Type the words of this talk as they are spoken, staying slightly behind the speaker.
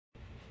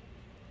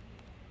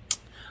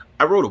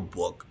I wrote a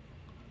book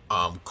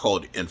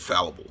called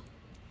Infallible.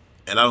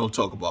 And I don't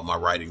talk about my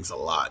writings a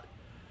lot,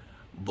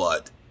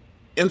 but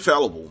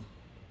Infallible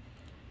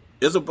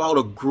is about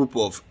a group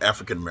of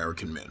African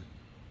American men,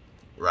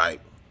 right?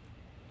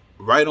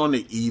 Right on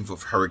the eve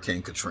of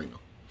Hurricane Katrina.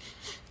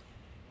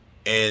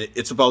 And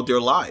it's about their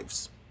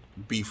lives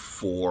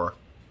before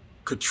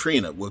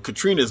Katrina. Well,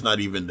 Katrina is not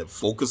even the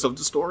focus of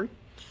the story.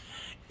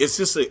 It's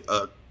just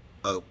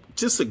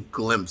a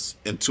glimpse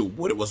into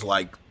what it was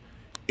like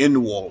in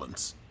New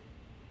Orleans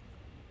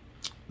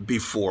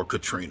before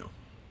Katrina.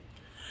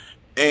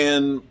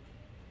 And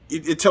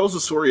it tells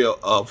the story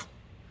of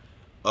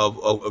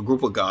a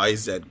group of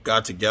guys that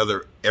got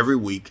together every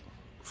week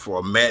for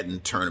a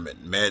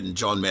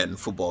John Madden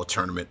football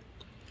tournament.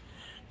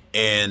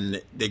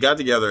 And they got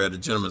together at a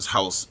gentleman's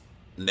house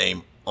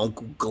named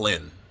Uncle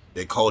Glenn.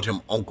 They called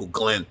him Uncle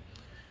Glenn.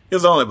 He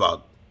was only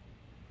about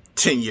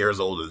 10 years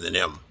older than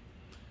them,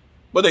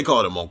 but they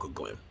called him Uncle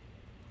Glenn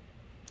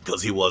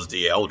because he was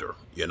the elder,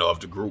 of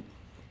the group.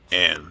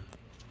 And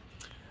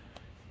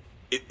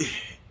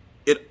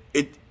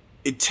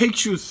it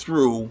takes you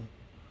through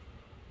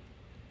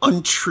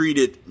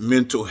untreated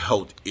mental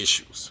health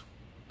issues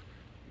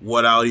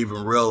without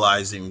even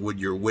realizing what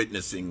you're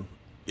witnessing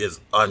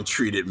is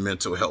untreated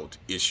mental health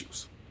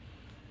issues.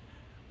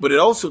 But it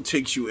also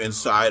takes you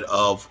inside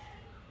of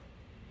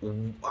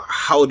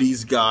how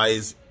these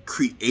guys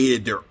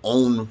created their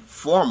own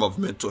form of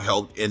mental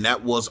health, and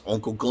that was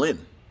Uncle Glenn,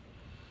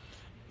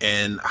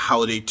 and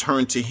how they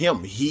turned to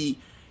him. He,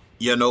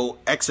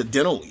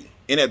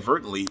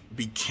 inadvertently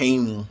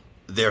became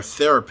their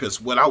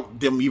therapist without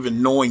them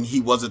even knowing he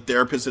was a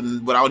therapist,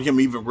 and without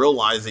him even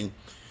realizing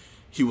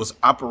he was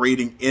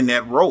operating in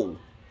that role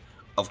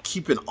of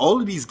keeping all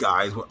of these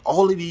guys with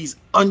all of these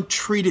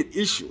untreated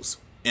issues.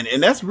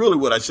 And that's really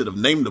what I should have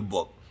named the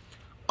book,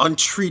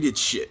 Untreated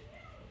Shit.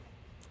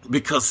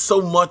 Because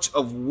so much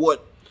of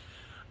what,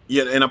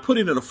 and I put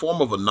it in the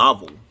form of a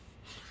novel,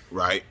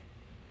 right?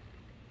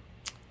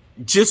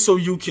 Just so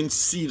you can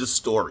see the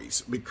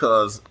stories,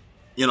 because,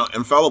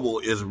 Infallible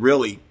is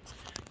really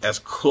as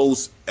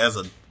close as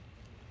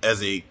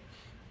a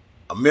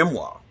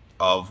memoir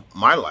of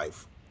my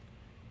life.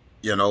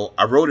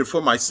 I wrote it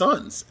for my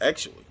sons,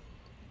 actually,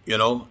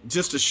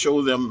 just to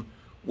show them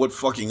what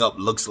fucking up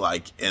looks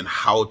like and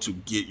how to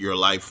get your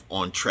life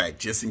on track,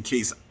 just in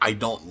case I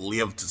don't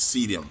live to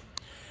see them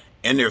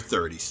in their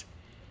 30s.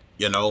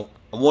 I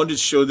wanted to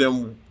show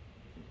them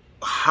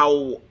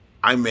how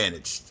I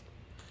managed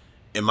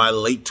in my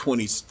late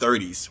 20s,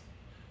 30s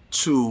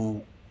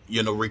to,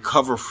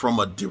 recover from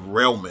a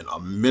derailment, a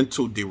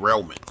mental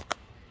derailment.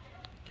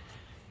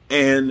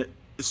 And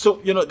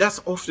so, that's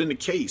often the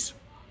case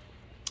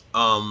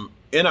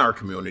in our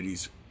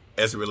communities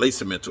as it relates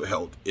to mental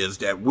health, is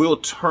that we'll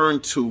turn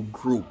to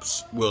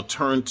groups, we'll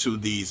turn to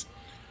these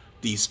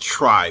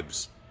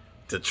tribes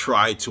to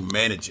try to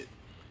manage it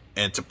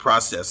and to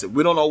process it.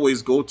 We don't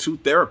always go to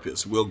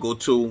therapists. We'll go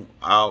to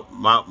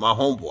my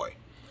homeboy,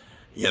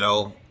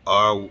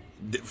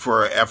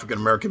 for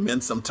African-American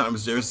men,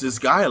 sometimes there's this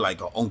guy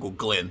like Uncle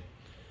Glenn.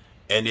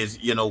 And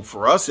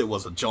for us, it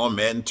was a John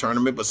Madden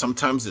tournament, but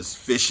sometimes it's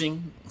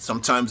fishing,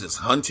 sometimes it's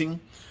hunting,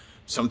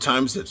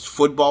 sometimes it's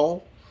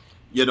football,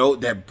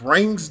 that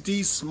brings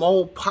these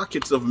small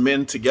pockets of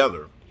men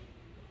together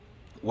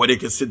where they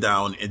can sit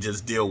down and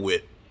just deal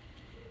with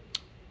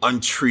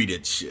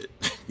untreated shit,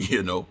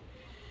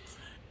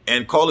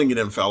 And calling it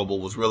Infallible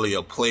was really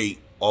a play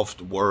off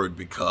the word,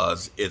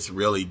 because it's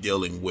really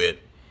dealing with,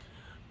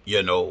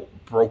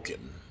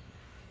 broken,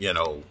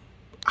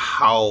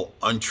 how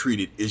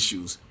untreated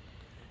issues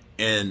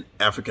in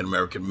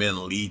African-American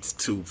men leads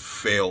to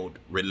failed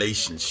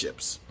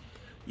relationships,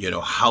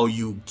 how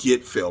you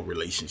get failed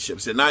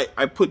relationships. And I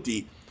put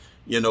the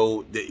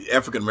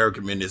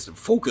African-American men is the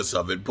focus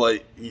of it,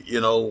 but,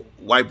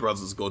 white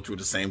brothers go through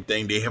the same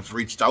thing. They have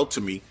reached out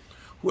to me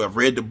who have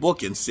read the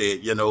book and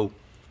said,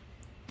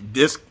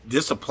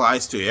 this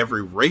applies to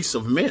every race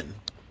of men.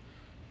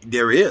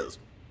 There is.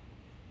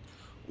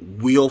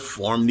 We'll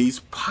form these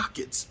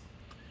pockets.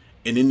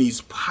 And in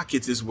these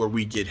pockets is where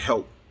we get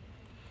help.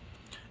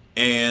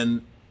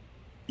 And,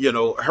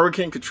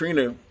 Hurricane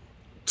Katrina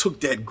took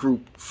that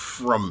group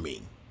from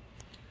me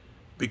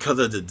because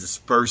of the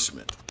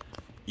disbursement,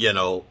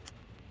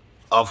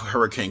 of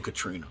Hurricane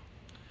Katrina.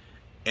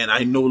 And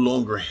I no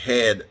longer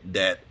had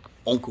that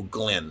Uncle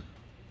Glenn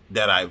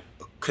that I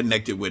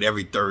connected with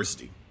every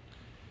Thursday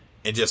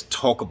and just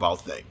talk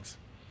about things.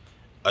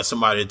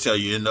 Somebody tell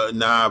you,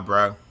 nah,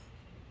 bro,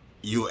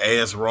 you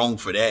ass wrong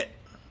for that.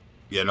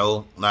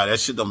 Nah, that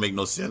shit don't make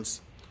no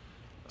sense.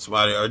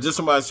 Somebody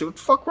say, what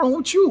the fuck wrong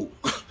with you?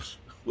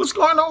 What's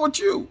going on with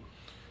you?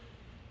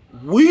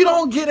 We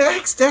don't get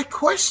asked that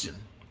question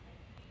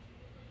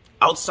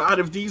outside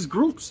of these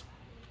groups.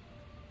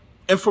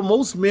 And for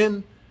most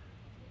men,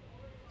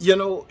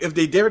 if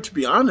they dare to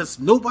be honest,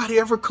 nobody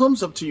ever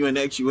comes up to you and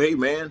asks you, hey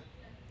man,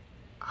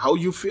 how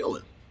you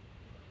feeling?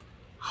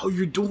 How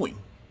you doing?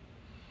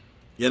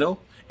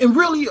 And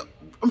really,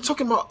 I'm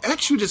talking about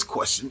ask you this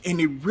question and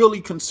they're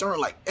really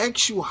concerned. Like,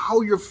 ask you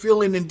how you're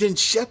feeling and then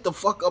shut the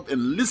fuck up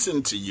and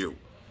listen to you.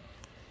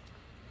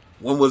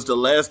 When was the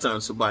last time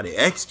somebody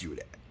asked you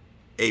that?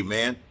 Hey,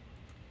 man,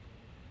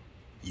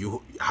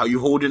 how you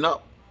holding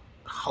up?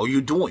 How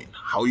you doing?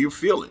 How you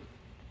feeling?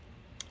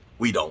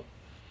 We don't.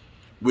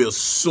 We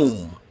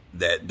assume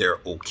that they're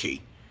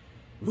okay.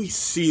 We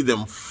see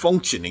them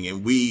functioning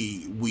and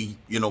we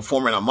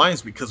form in our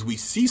minds because we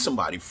see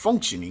somebody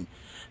functioning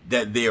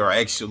that they are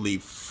actually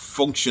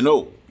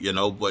functional,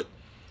 but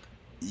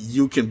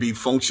you can be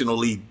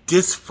functionally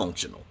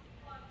dysfunctional.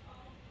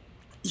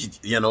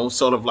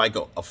 Sort of like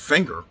a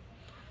finger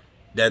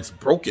that's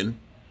broken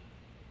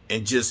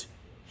and just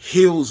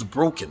heals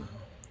broken,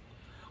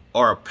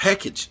 or a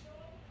package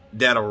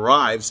that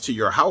arrives to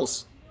your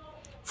house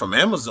from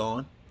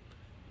Amazon,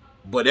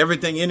 but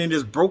everything in it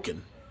is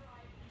broken.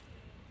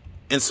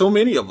 And so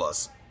many of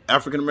us,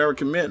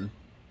 African-American men,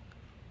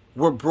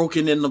 we're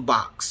broken in the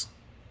box,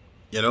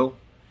 and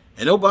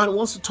nobody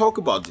wants to talk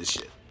about this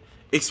shit,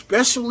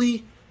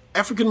 especially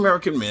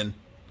African-American men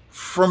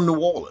from New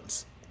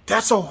Orleans.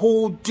 That's a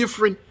whole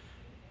different,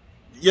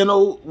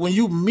 when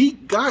you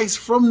meet guys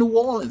from New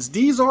Orleans,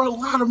 these are a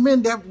lot of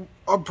men that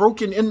are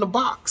broken in the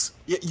box.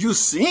 You're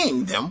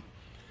seeing them,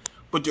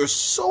 but there's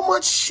so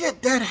much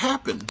shit that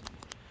happened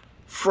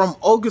from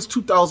August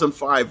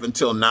 2005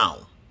 until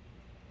now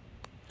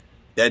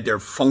that they're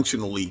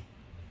functionally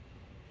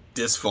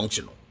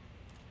dysfunctional,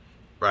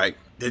 right?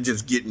 They're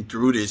just getting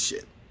through this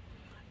shit.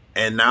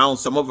 And now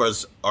some of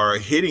us are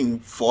hitting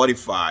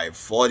 45,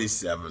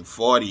 47,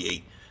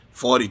 48,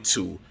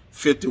 42,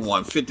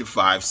 51,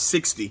 55,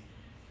 60.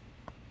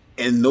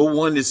 And no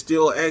one is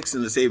still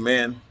asking to say,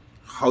 man,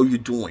 how you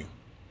doing?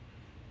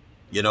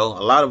 A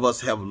lot of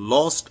us have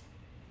lost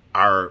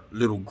our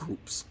little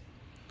groups,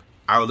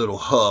 our little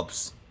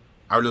hubs,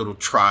 our little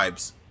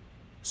tribes.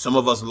 Some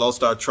of us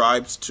lost our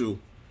tribes to,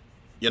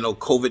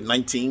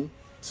 COVID-19.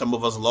 Some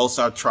of us lost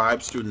our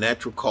tribes through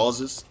natural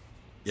causes,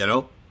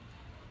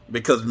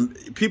 because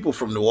people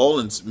from New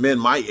Orleans, men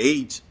my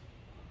age,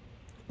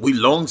 we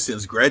long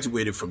since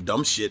graduated from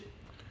dumb shit.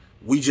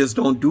 We just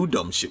don't do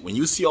dumb shit. When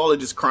you see all of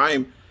this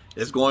crime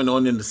that's going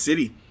on in the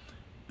city,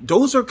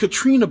 those are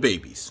Katrina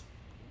babies.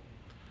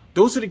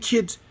 Those are the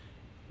kids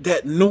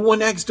that no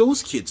one asks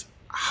those kids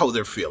how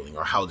they're feeling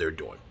or how they're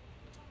doing.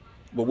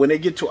 But when they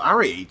get to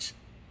our age,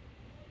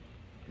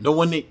 no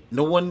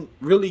one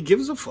really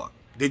gives a fuck.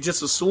 They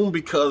just assume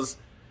because,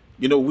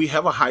 we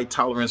have a high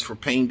tolerance for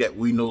pain that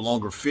we no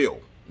longer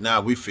feel. Nah,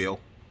 we feel.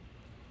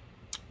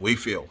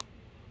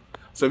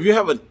 So if you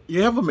have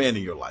a man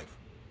in your life,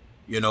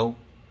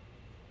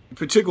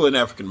 particularly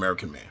an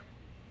African-American man,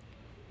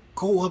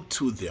 go up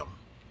to them.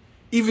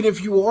 Even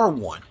if you are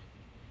one,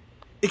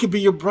 it could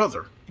be your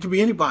brother, it could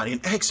be anybody,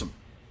 and ask him,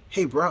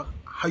 hey, bro,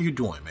 how you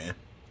doing, man?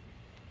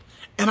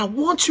 And I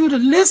want you to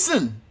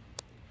listen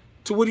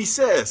to what he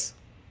says.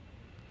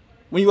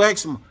 When you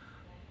ask him,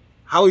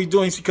 how are you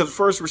doing? Because the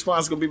first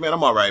response is going to be, man,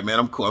 I'm all right, man.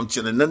 I'm cool. I'm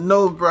chilling.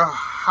 No, bro,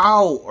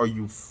 how are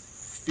you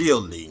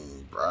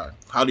feeling, bro?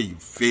 How do you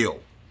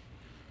feel?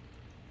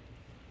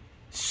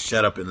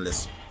 Shut up and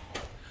listen.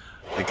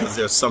 Because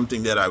there's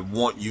something that I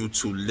want you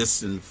to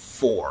listen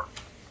for.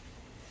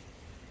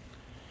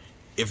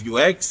 If you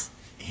ask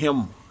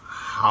him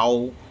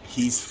how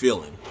he's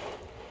feeling,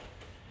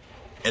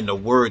 and the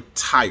word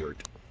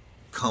tired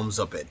comes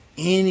up at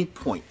any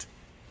point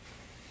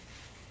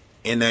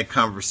in that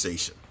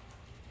conversation,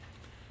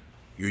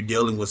 you're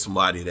dealing with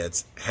somebody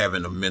that's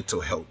having a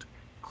mental health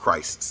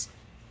crisis.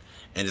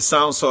 And it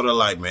sounds sort of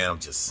like, man, I'm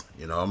just,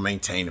 I'm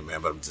maintaining,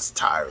 man, but I'm just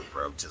tired,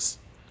 bro. I'm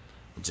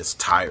just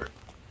tired.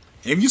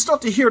 And if you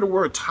start to hear the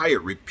word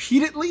tired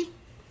repeatedly,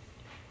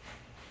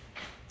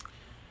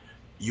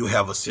 you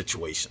have a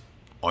situation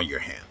on your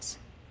hands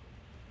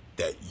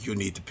that you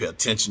need to pay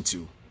attention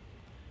to,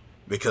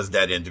 because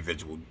that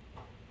individual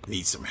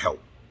needs some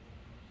help.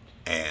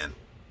 And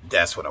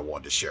that's what I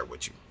wanted to share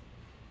with you.